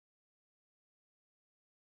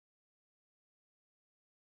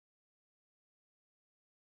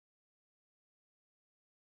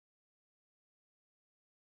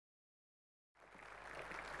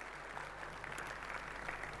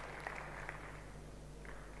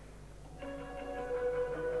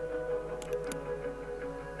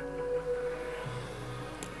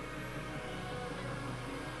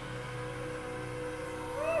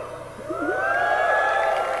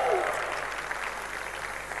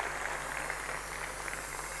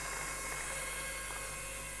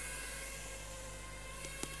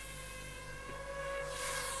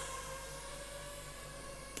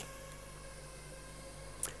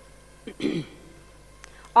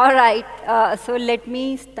All right, so let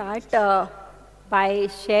me start by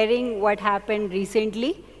sharing what happened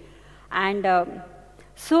recently. And not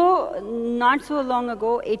so long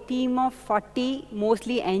ago, a team of 40,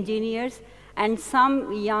 mostly engineers, and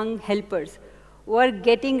some young helpers were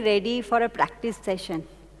getting ready for a practice session.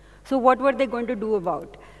 So what were they going to do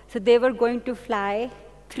about? So they were going to fly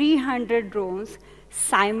 300 drones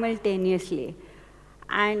simultaneously.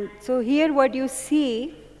 And so here what you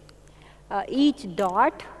see, each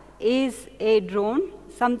dot is a drone,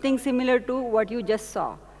 something similar to what you just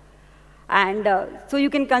saw. And so you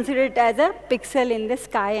can consider it as a pixel in the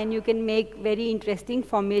sky, and you can make very interesting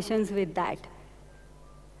formations with that.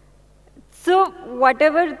 So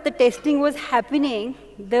whatever the testing was happening,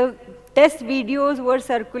 the test videos were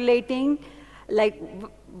circulating like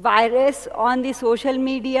virus on the social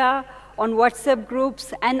media, on WhatsApp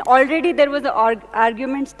groups, and already there was an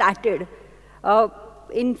argument started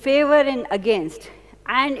in favor and against.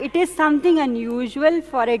 And it is something unusual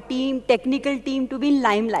for a team, technical team, to be in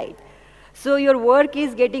limelight. So your work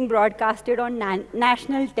is getting broadcasted on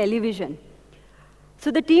national television.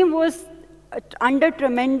 So the team was under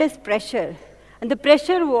tremendous pressure. And the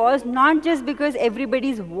pressure was not just because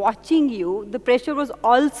everybody's watching you, the pressure was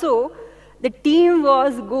also the team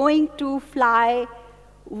was going to fly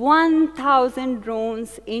 1,000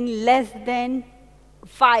 drones in less than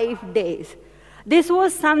 5 days. This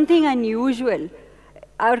was something unusual.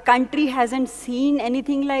 Our country hasn't seen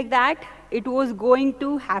anything like that. It was going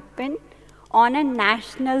to happen on a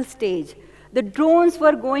national stage. The drones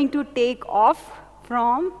were going to take off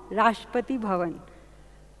from Rashtrapati Bhavan.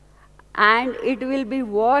 And it will be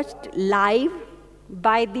watched live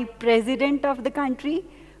by the president of the country,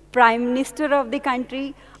 prime minister of the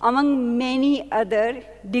country, among many other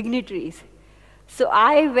dignitaries. So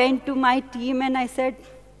I went to my team and I said,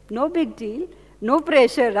 no big deal, no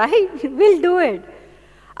pressure, right? We'll do it.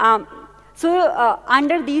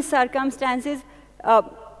 Under these circumstances,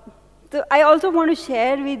 so I also want to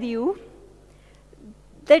share with you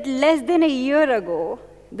that less than a year ago,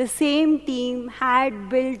 the same team had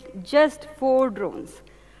built just 4 drones,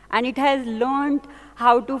 and it has learned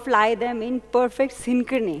how to fly them in perfect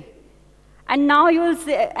synchrony. And now you will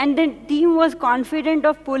say, and the team was confident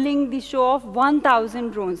of pulling the show of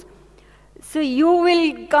 1,000 drones. So you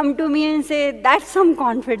will come to me and say, that's some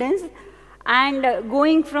confidence. And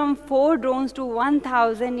going from 4 drones to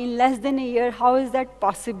 1,000 in less than a year, how is that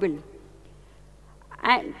possible?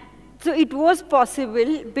 And so it was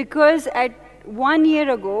possible because at 1 year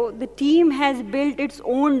ago, the team has built its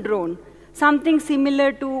own drone, something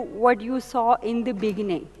similar to what you saw in the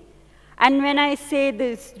beginning. And when I say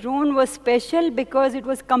this drone was special, because it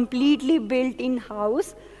was completely built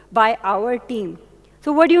in-house by our team.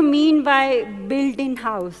 So what do you mean by built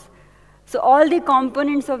in-house? So all the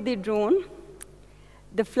components of the drone,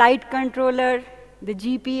 the flight controller, the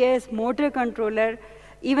GPS, motor controller,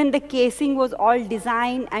 even the casing was all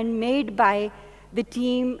designed and made by the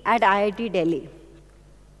team at IIT Delhi.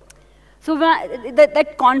 So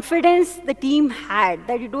that confidence the team had,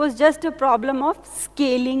 that it was just a problem of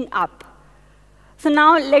scaling up. So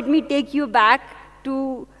now let me take you back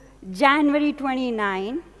to January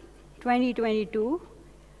 29, 2022.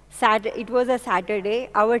 It was a Saturday.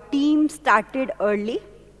 Our team started early,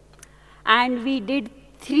 and we did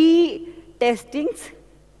 3 testings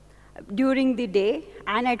during the day,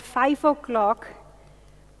 and at 5 o'clock,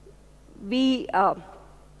 we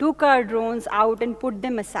took our drones out and put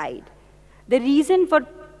them aside. The reason for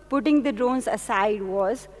putting the drones aside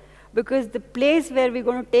was because the place where we're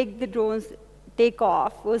going to take the drones take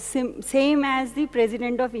off was same as the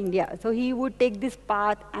President of India. So he would take this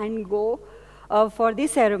path and go for the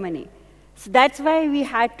ceremony. So that's why we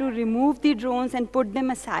had to remove the drones and put them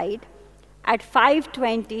aside. At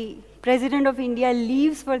 5:20, President of India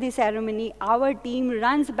leaves for the ceremony. Our team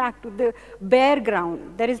runs back to the bare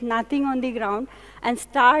ground. There is nothing on the ground, and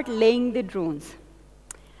start laying the drones.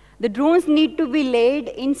 The drones need to be laid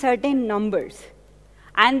in certain numbers,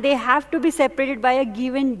 and they have to be separated by a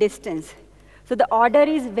given distance. So the order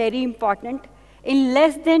is very important. In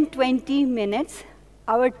less than 20 minutes,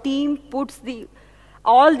 our team puts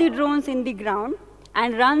all the drones in the ground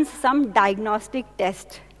and runs some diagnostic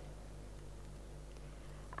test.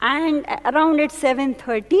 And around at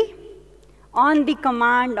 7:30, on the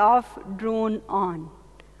command of drone on,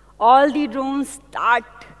 all the drones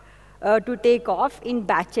start to take off in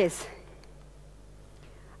batches.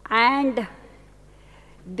 And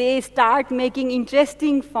they start making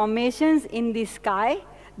interesting formations in the sky.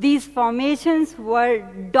 These formations were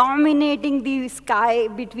dominating the sky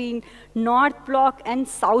between North Block and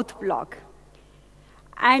South Block.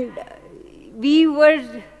 And we were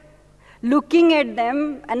looking at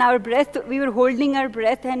them, and our breath, we were holding our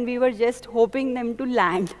breath, and we were just hoping them to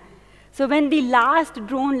land. So when the last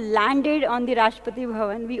drone landed on the Rashtrapati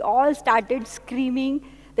Bhavan, we all started screaming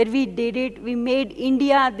that we did it. We made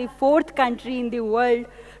India the 4th country in the world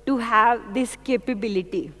to have this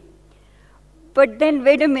capability. But then,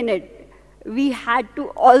 wait a minute, we had to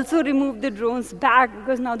also remove the drones back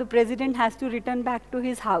because now the president has to return back to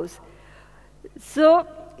his house. So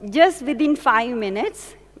just within 5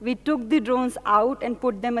 minutes, we took the drones out and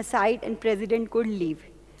put them aside, and president could leave.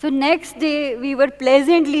 So next day, we were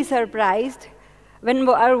pleasantly surprised when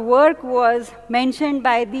our work was mentioned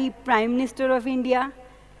by the Prime Minister of India,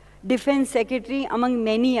 Defense Secretary, among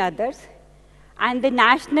many others. And the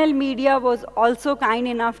national media was also kind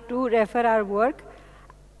enough to refer our work.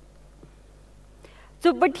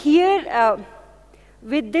 So, but here,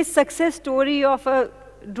 with this success story of a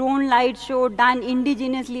drone light show done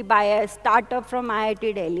indigenously by a startup from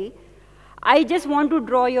IIT Delhi, I just want to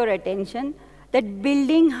draw your attention that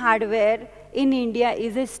building hardware in India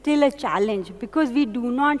is still a challenge because we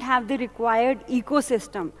do not have the required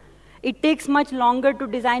ecosystem. It takes much longer to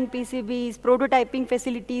design PCBs, prototyping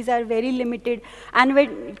facilities are very limited, and when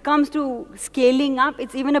it comes to scaling up,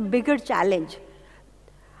 it's even a bigger challenge.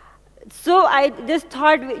 So I just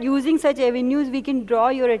thought using such avenues, we can draw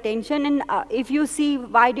your attention, and if you see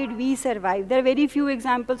why did we survive, there are very few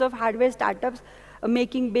examples of hardware startups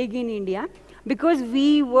making big in India, because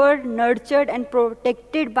we were nurtured and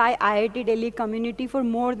protected by IIT Delhi community for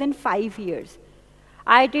more than 5 years.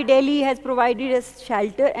 IIT Delhi has provided us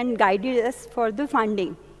shelter and guided us for the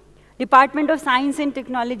funding. Department of Science and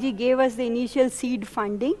Technology gave us the initial seed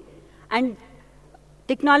funding, and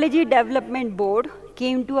Technology Development Board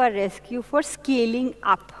came to our rescue for scaling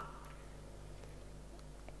up.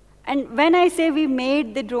 And when I say we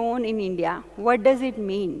made the drone in India, what does it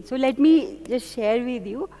mean? So let me just share with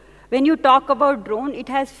you. When you talk about drone, it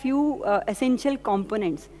has few essential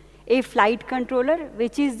components. A flight controller,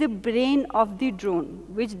 which is the brain of the drone,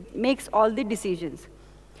 which makes all the decisions.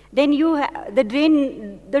 Then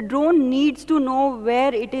the drone needs to know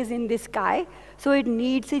where it is in the sky, so it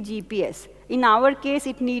needs a GPS. In our case,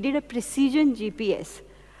 it needed a precision GPS.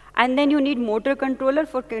 And then you need motor controller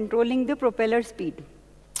for controlling the propeller speed.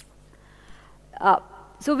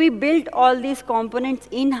 So we built all these components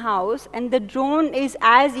in-house, and the drone is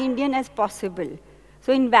as Indian as possible.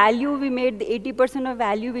 So in value, we made the 80% of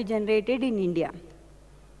value we generated in India.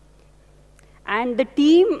 And the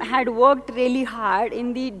team had worked really hard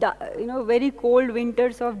in the very cold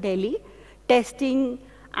winters of Delhi, testing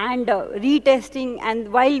and retesting.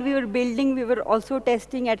 And while we were building, we were also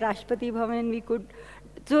testing at Rashtrapati Bhavan, and we could.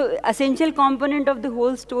 So essential component of the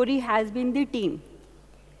whole story has been the team.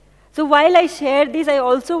 So while I share this, I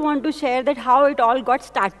also want to share that how it all got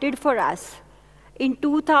started for us. In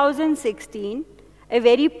 2016, a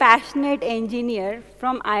very passionate engineer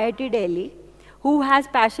from IIT Delhi, who has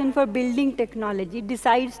passion for building technology,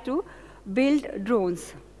 decides to build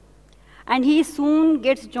drones. And he soon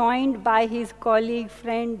gets joined by his colleague,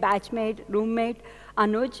 friend, batchmate, roommate,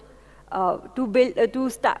 Anuj,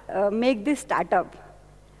 to make this startup.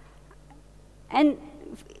 And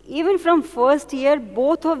even from first year,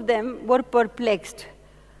 both of them were perplexed.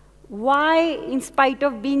 Why, in spite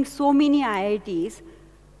of being so many IITs,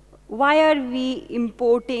 why are we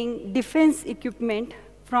importing defense equipment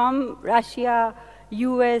from Russia,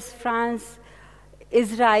 US, France,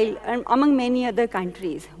 Israel, and among many other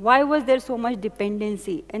countries? Why was there so much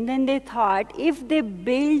dependency? And then they thought, if they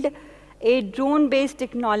build a drone-based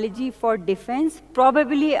technology for defense,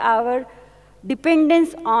 probably our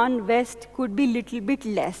dependence on West could be little bit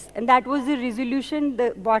less. And that was the resolution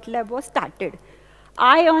the Bot Lab was started.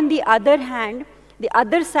 I, on the other hand, the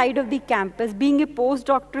other side of the campus, being a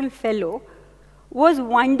postdoctoral fellow, was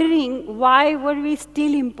wondering why were we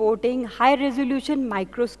still importing high-resolution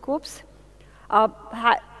microscopes,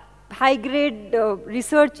 high-grade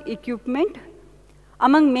research equipment,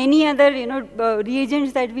 among many other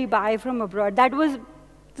reagents that we buy from abroad. That was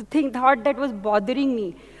the thought that was bothering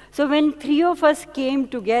me. So when three of us came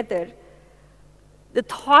together, the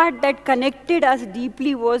thought that connected us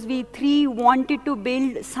deeply was we three wanted to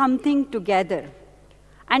build something together.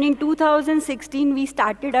 And in 2016, we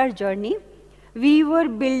started our journey. We were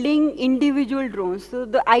building individual drones. So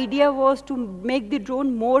the idea was to make the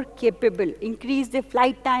drone more capable, increase the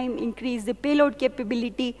flight time, increase the payload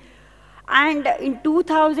capability. And in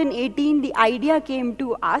 2018, the idea came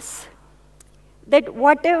to us that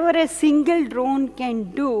whatever a single drone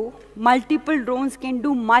can do, multiple drones can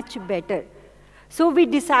do much better. So we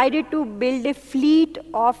decided to build a fleet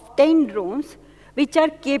of 10 drones which are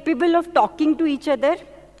capable of talking to each other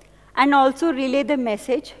and also relay the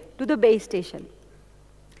message to the base station.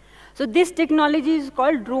 So this technology is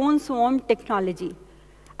called drone swarm technology.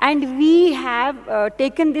 And we have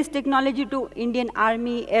taken this technology to Indian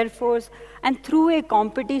Army, Air Force, and through a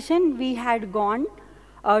competition, we had gone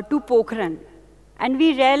to Pokhran. And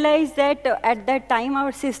we realized that at that time,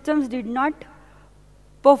 our systems did not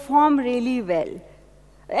perform really well.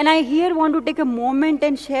 And I here want to take a moment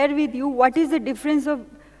and share with you what is the difference of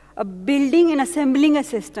building and assembling a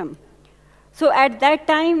system. So at that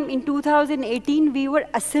time, in 2018, we were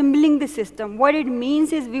assembling the system. What it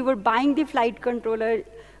means is we were buying the flight controller,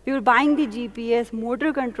 we were buying the GPS,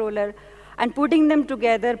 motor controller, and putting them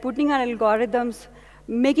together, putting our algorithms,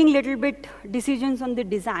 making little bit decisions on the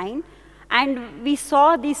design. And we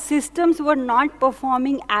saw these systems were not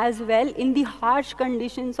performing as well in the harsh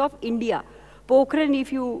conditions of India. Pokhran,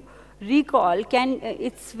 if you recall,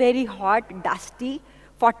 it's very hot, dusty.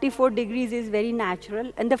 44 degrees is very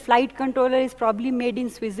natural. And the flight controller is probably made in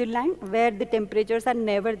Switzerland, where the temperatures are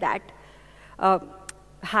never that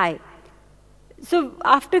high. So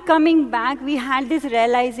after coming back, we had this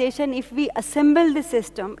realization, if we assemble the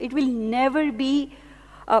system, it will never be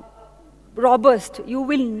robust. You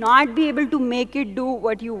will not be able to make it do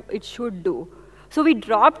what it should do. So we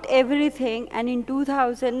dropped everything, and in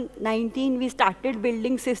 2019, we started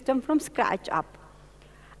building system from scratch up.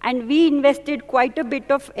 And we invested quite a bit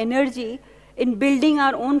of energy in building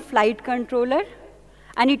our own flight controller,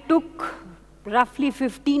 and it took roughly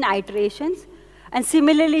 15 iterations. And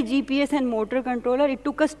similarly, GPS and motor controller, it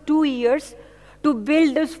took us 2 years to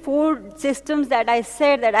build those 4 systems that I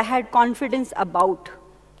said that I had confidence about.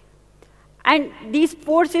 And these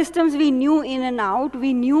 4 systems we knew in and out.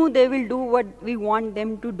 We knew they will do what we want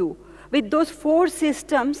them to do. With those 4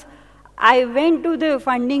 systems, I went to the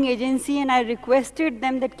funding agency and I requested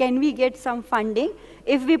them that can we get some funding?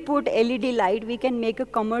 If we put LED light, we can make a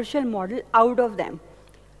commercial model out of them.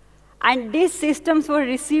 And these systems were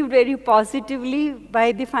received very positively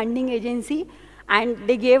by the funding agency, and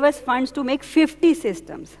they gave us funds to make 50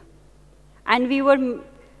 systems. And we were,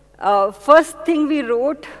 first thing we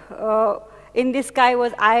wrote in the sky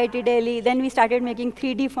was IIT Delhi. Then we started making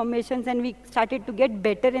 3D formations, and we started to get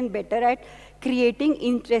better and better at creating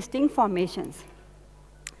interesting formations.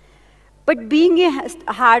 But being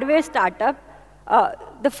a hardware startup,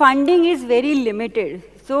 the funding is very limited.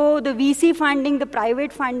 So the VC funding, the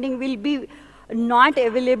private funding will be not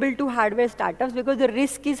available to hardware startups because the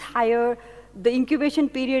risk is higher, the incubation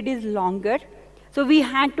period is longer. So we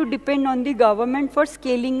had to depend on the government for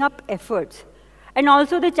scaling up efforts. And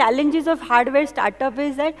also the challenges of hardware startup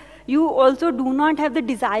is that you also do not have the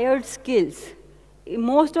desired skills.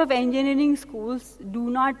 Most of engineering schools do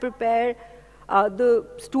not prepare the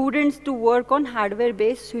students to work on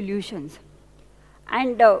hardware-based solutions.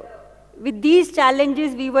 And with these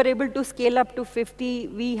challenges, we were able to scale up to 50.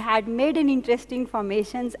 We had made an interesting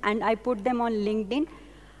formations, and I put them on LinkedIn.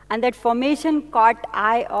 And that formation caught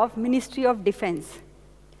eye of Ministry of Defense.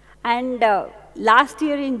 And last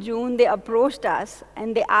year in June, they approached us,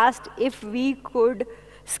 and they asked if we could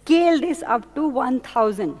scale this up to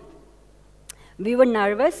 1,000. We were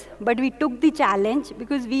nervous, but we took the challenge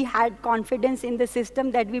because we had confidence in the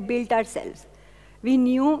system that we built ourselves. We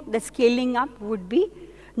knew the scaling up would be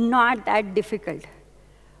not that difficult.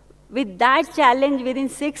 With that challenge, within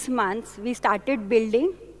 6 months, we started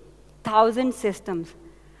building 1,000 systems.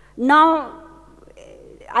 Now,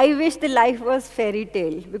 I wish the life was fairy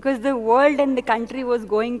tale, because the world and the country was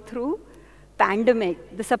going through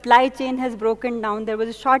pandemic. The supply chain has broken down. There was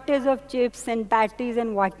a shortage of chips and batteries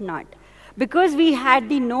and whatnot. Because we had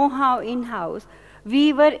the know-how in-house,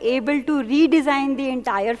 we were able to redesign the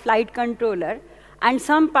entire flight controller and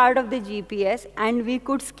some part of the GPS, and we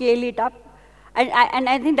could scale it up. And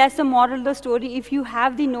I think that's the moral of the story. If you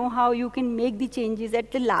have the know-how, you can make the changes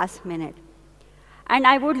at the last minute. And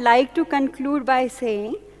I would like to conclude by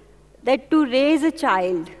saying that to raise a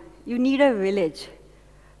child, you need a village.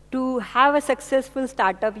 To have a successful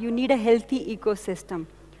startup, you need a healthy ecosystem.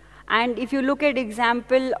 And if you look at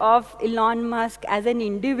example of Elon Musk as an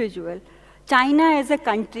individual, China as a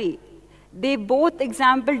country, they both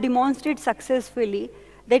example demonstrate successfully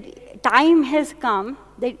that time has come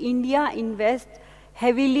that India invests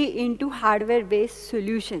heavily into hardware-based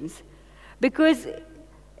solutions, because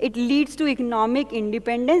it leads to economic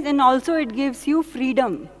independence, and also it gives you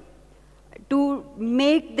freedom to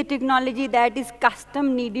make the technology that is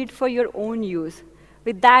custom needed for your own use.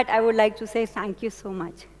 With that, I would like to say thank you so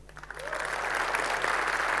much.